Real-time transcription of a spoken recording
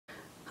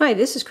Hi,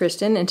 this is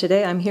Kristen, and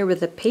today I'm here with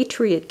the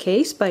Patriot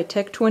case by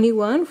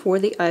Tech21 for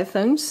the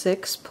iPhone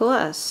 6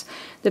 Plus.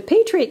 The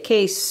Patriot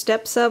case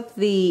steps up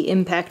the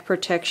impact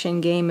protection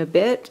game a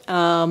bit.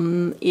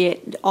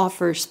 It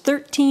offers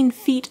 13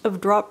 feet of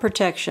drop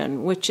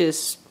protection, which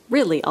is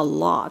really a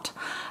lot.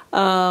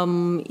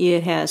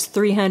 It has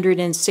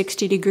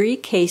 360-degree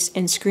case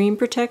and screen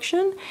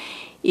protection.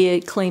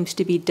 It claims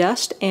to be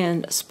dust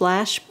and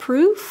splash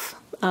proof.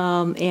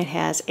 It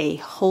has a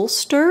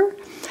holster,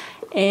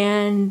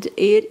 and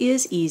it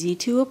is easy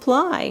to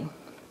apply.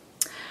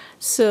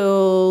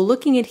 So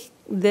looking at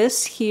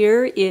this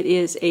here, it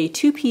is a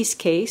two-piece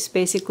case.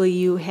 Basically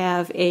you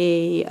have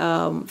a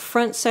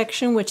front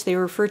section, which they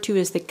refer to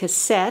as the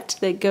cassette,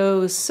 that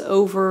goes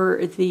over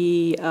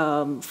the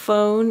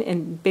phone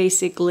and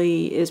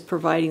basically is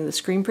providing the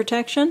screen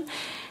protection.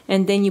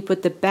 And then you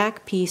put the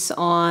back piece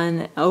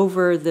on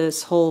over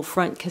this whole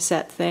front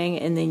cassette thing,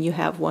 and then you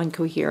have one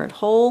coherent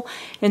whole.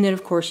 And then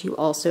of course you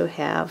also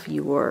have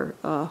your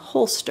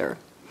holster.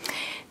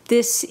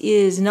 This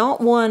is not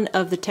one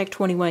of the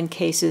Tech21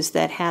 cases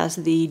that has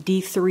the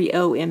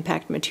D30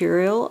 impact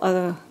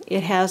material.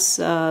 It has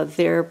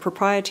their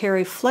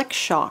proprietary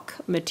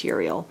FlexShock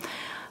material.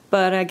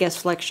 But I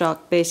guess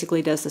FlexShock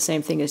basically does the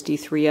same thing as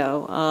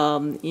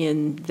D30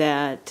 in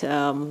that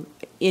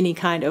any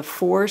kind of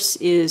force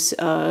is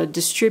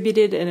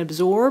distributed and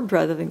absorbed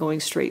rather than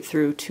going straight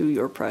through to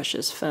your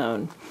precious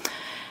phone.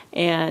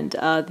 And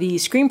the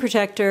screen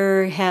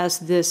protector has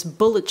this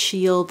bullet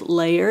shield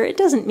layer. It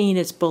doesn't mean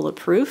it's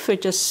bulletproof,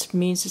 it just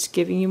means it's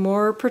giving you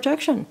more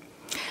protection.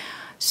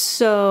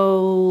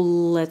 So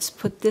let's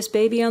put this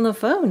baby on the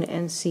phone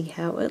and see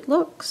how it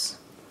looks.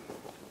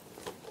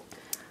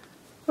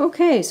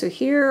 Okay, so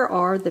here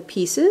are the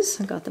pieces.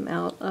 I got them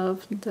out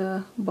of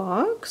the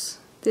box.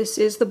 This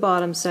is the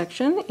bottom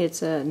section.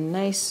 It's a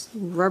nice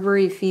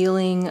rubbery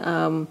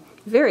feeling,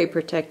 very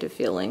protective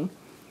feeling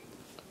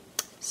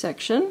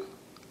section.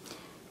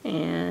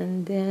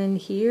 And then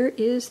here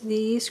is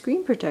the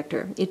screen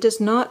protector. It does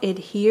not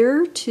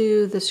adhere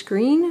to the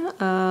screen,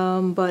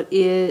 but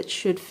it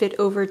should fit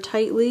over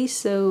tightly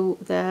so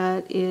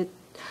that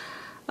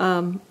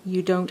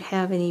you don't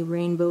have any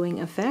rainbowing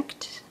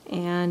effect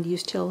and you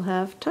still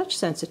have touch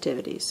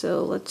sensitivity.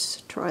 So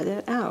let's try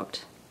that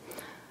out.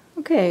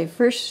 Okay,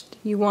 first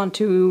you want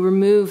to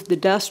remove the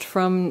dust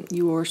from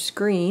your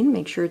screen,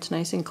 make sure it's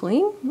nice and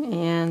clean.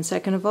 And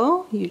second of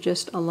all, you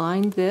just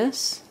align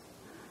this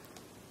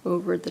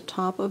over the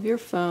top of your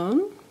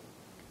phone.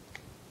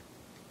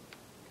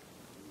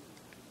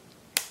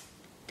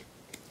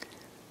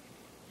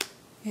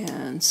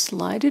 And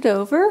slide it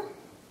over.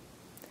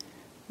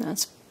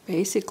 That's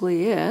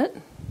basically it.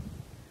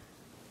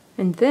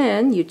 And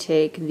then you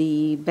take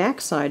the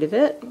back side of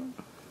it,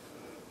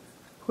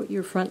 put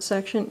your front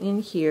section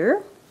in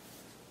here,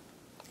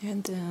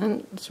 and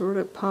then sort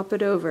of pop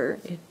it over.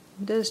 It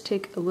does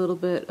take a little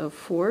bit of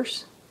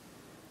force.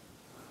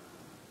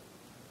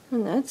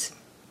 And that's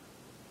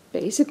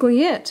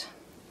basically it.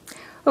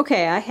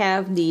 Okay, I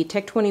have the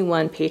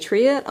Tech21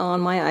 Patriot on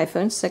my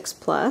iPhone 6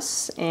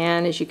 Plus,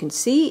 and as you can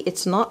see,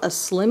 it's not a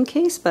slim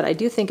case, but I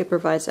do think it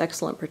provides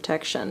excellent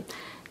protection.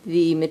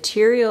 The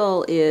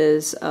material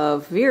is a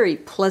very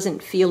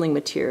pleasant feeling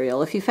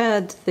material. If you've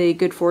had the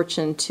good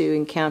fortune to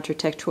encounter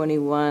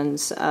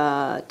Tech21's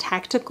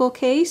Tactical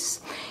case,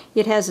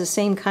 it has the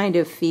same kind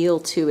of feel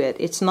to it.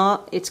 It's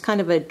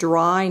kind of a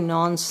dry,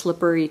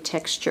 non-slippery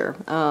texture.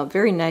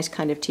 Very nice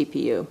kind of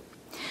TPU.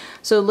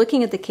 So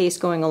looking at the case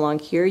going along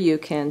here, you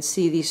can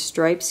see these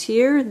stripes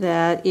here.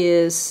 That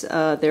is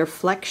their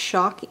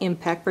FlexShock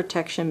impact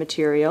protection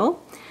material.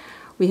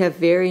 We have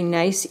very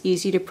nice,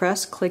 easy to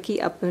press,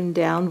 clicky up and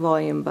down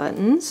volume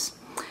buttons.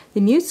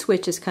 The mute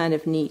switch is kind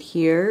of neat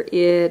here.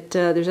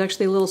 There's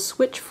actually a little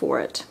switch for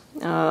it.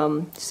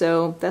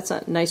 So that's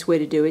a nice way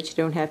to do it. You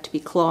don't have to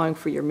be clawing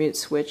for your mute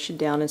switch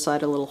down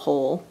inside a little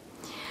hole.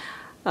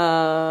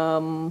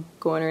 Going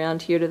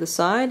around here to the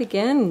side,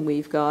 again,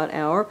 we've got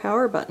our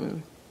power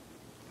button.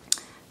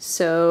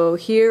 So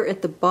here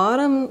at the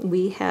bottom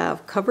we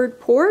have covered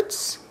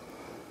ports.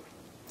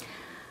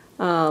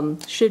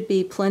 Should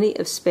be plenty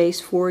of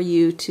space for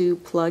you to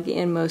plug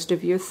in most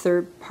of your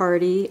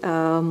third-party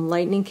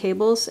lightning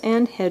cables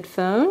and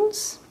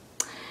headphones.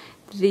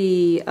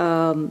 The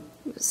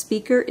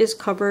speaker is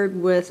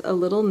covered with a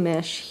little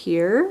mesh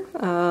here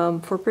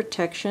for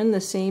protection.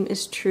 The same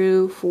is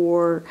true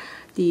for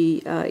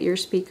the ear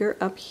speaker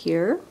up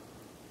here.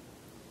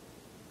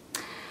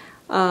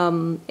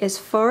 As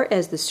far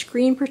as the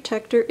screen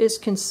protector is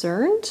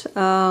concerned,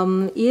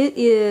 it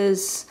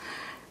is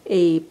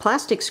a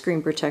plastic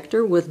screen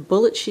protector with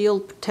bullet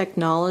shield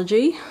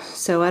technology,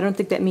 so I don't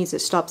think that means it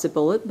stops a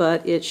bullet,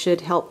 but it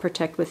should help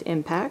protect with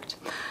impact.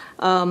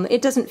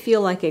 It doesn't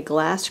feel like a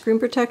glass screen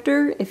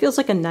protector. It feels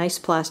like a nice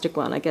plastic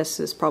one, I guess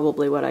is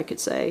probably what I could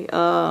say.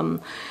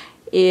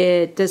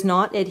 It does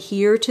not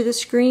adhere to the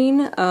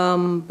screen,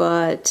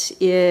 but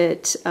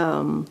it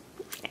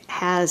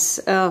has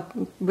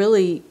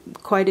really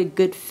quite a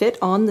good fit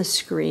on the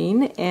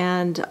screen,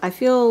 and I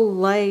feel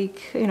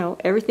like, you know,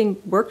 everything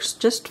works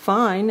just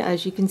fine.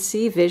 As you can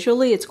see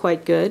visually, it's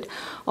quite good.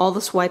 All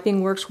the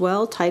swiping works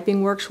well,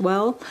 typing works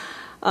well.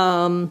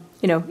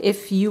 You know,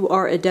 if you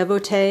are a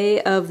devotee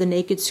of the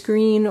naked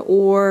screen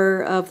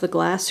or of the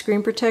glass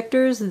screen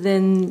protectors,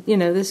 then, you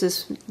know, this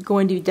is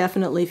going to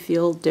definitely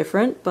feel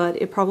different, but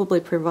it probably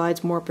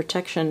provides more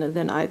protection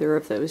than either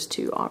of those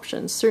two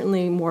options.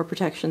 Certainly more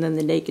protection than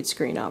the naked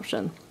screen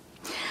option.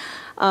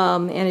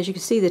 And as you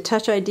can see, the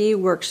Touch ID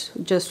works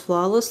just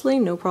flawlessly,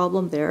 no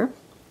problem there.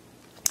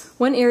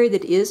 One area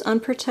that is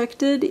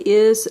unprotected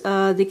is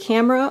the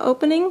camera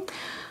opening.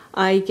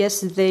 I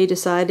guess they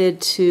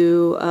decided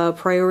to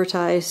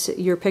prioritize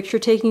your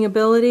picture-taking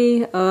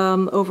ability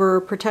over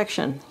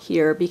protection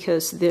here,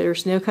 because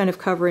there's no kind of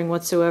covering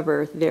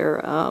whatsoever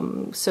there,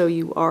 so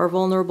you are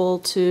vulnerable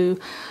to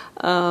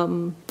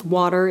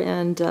water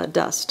and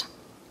dust.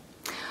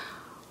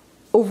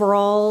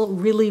 Overall,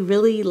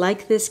 really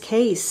like this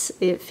case.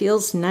 It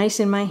feels nice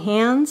in my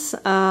hands.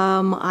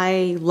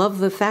 I love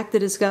the fact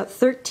that it's got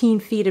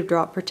 13 feet of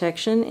drop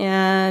protection,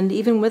 and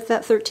even with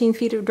that 13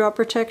 feet of drop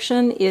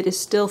protection, it is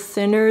still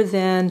thinner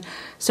than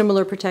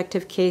similar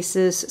protective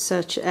cases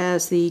such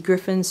as the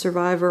Griffin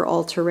Survivor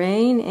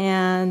All-Terrain,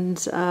 and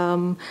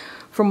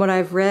from what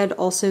I've read,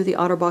 also the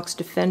Otterbox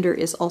Defender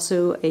is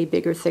also a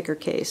bigger, thicker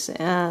case.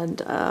 And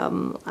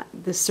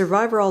the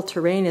Survivor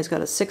All-Terrain has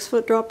got a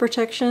 6-foot drop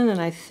protection, and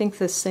I think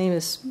the same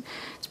is,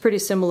 it's pretty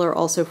similar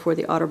also for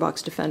the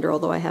Otterbox Defender,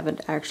 although I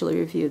haven't actually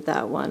reviewed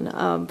that one,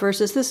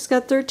 versus this has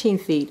got 13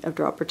 feet of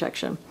drop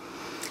protection.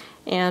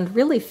 And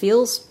really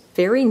feels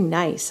very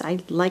nice. I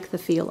like the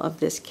feel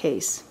of this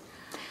case.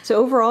 So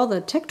overall,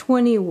 the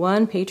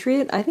Tech21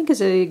 Patriot, I think,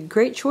 is a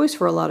great choice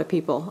for a lot of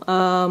people.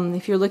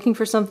 If you're looking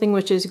for something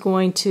which is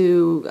going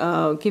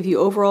to give you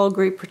overall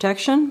great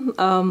protection,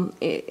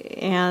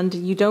 and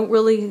you don't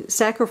really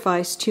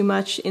sacrifice too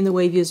much in the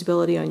way of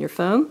usability on your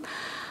phone,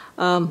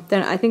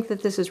 then I think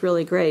that this is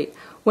really great.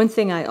 One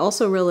thing I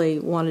also really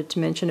wanted to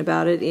mention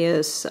about it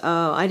is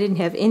I didn't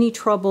have any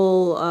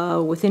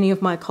trouble with any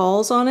of my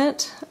calls on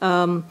it.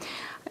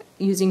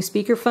 Using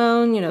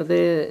speakerphone, you know,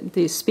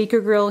 the speaker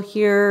grill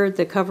here,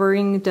 the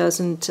covering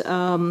doesn't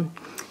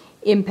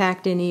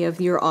impact any of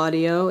your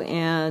audio,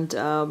 and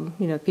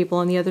you know, people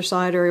on the other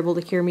side are able to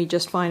hear me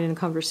just fine in a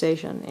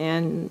conversation.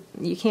 And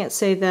you can't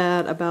say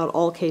that about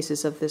all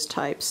cases of this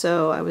type,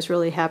 so I was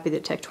really happy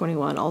that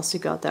Tech21 also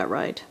got that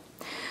right.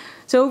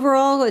 So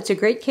overall, it's a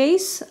great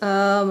case.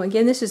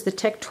 Again, this is the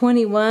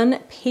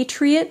Tech21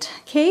 Patriot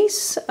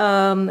case,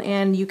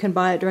 and you can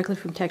buy it directly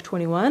from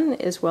Tech21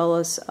 as well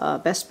as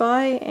Best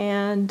Buy,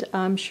 and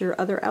I'm sure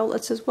other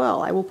outlets as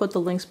well. I will put the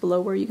links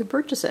below where you can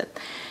purchase it.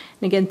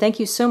 And again, thank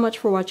you so much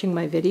for watching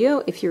my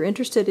video. If you're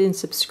interested in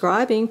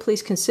subscribing,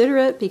 please consider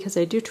it, because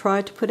I do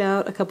try to put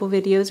out a couple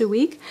videos a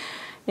week,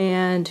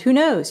 and who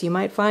knows, you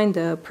might find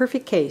the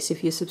perfect case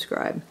if you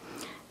subscribe.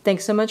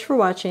 Thanks so much for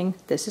watching.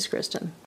 This is Kristen.